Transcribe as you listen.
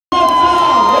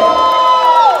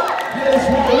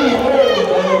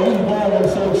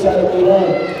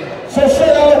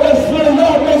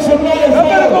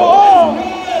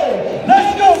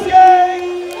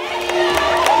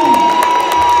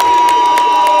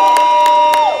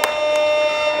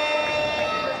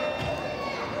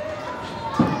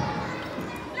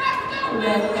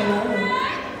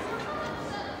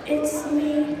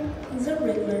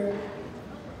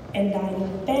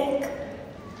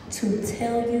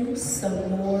you some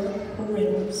more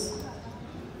riddles.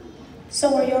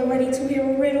 So are y'all ready to hear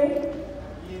a riddle?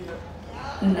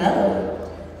 No.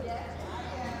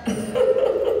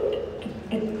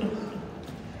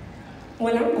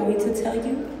 Well, I'm going to tell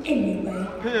you anyway.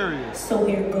 Period. So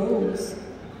here goes.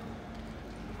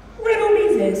 Riddle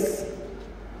me this.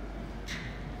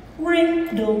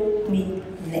 Riddle me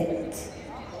that.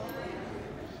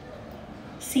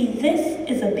 See, this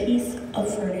is a piece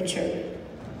of furniture,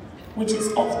 which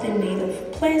is often made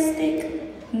of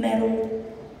plastic, metal,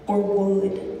 or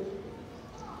wood.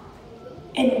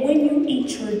 And when you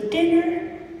eat your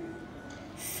dinner,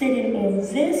 sitting on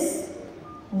this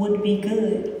would be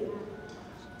good.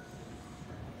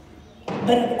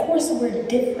 But of course we're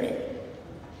different.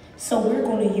 So we're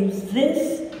going to use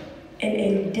this in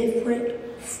a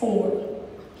different form.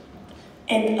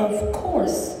 And of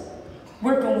course,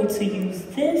 we're going to use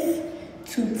this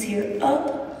to tear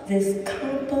up this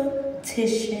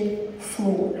competition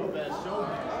floor.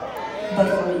 But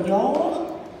for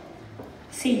y'all,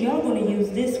 see, y'all going to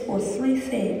use this for 3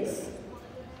 things.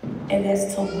 And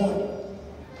that's to 1,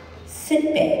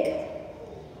 sit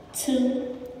back.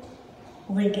 2,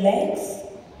 relax.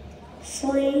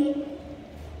 3,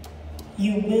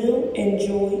 you will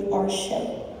enjoy our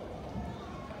show.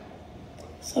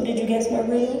 So did you guess my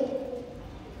riddle?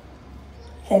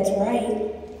 That's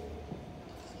right.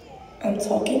 I'm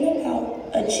talking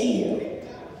about a chair.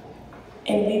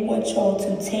 And we want y'all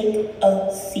to take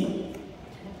a seat.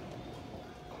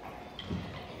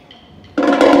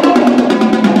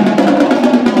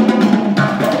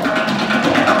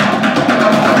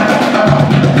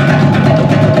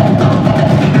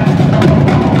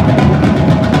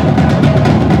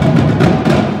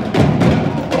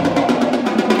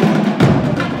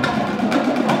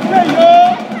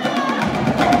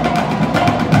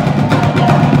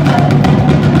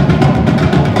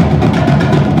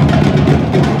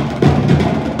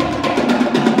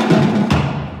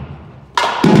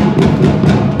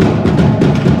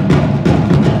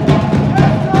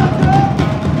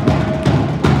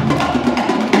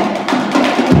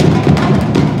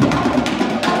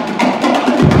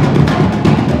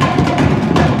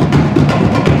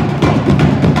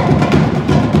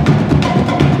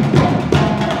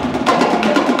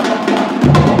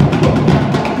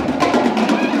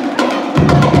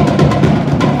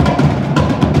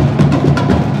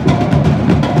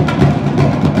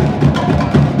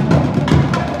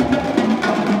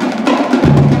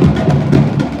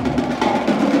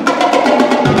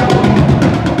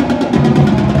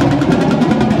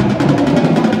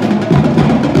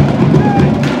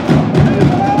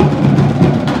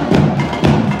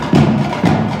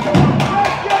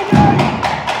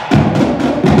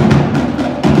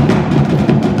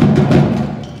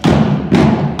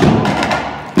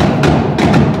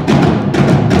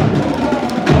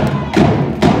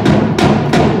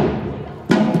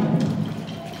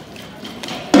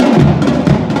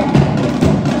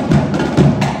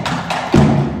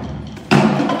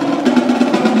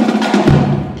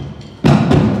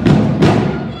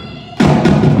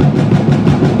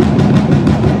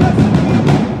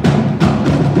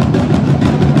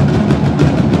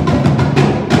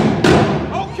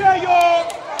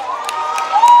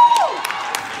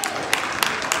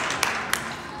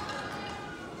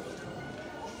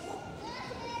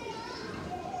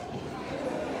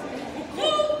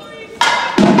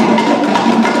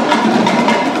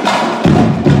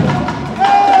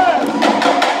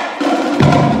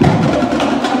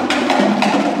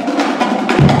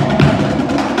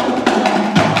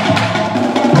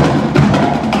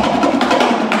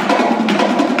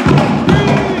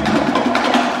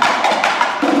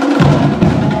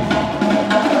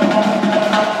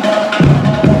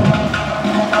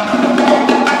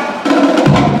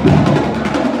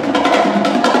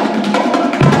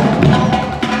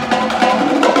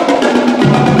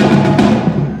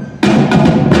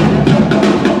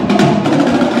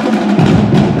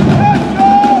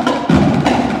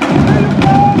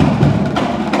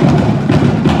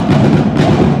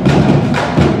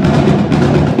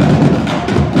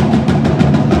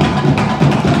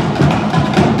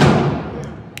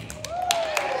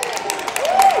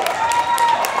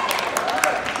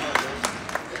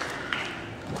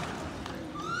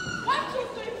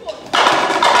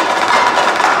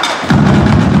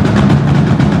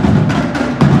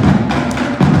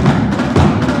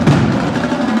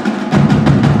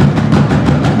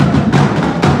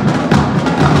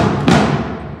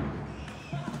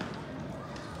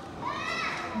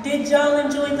 Did y'all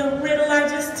enjoy the riddle I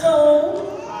just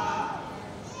told?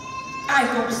 I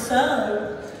hope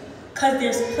so, because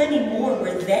there's plenty more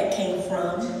where that came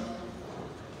from.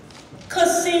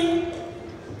 'Cause see,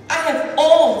 I have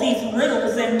all these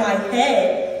riddles in my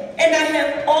head, and I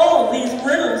have all these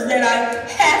riddles that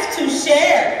I have to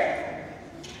share.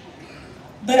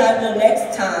 But I will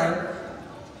next time,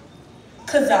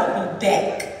 because I'll be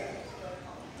back.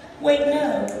 Wait,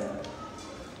 no.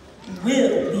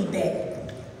 Will be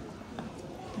back.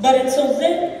 But until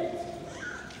then,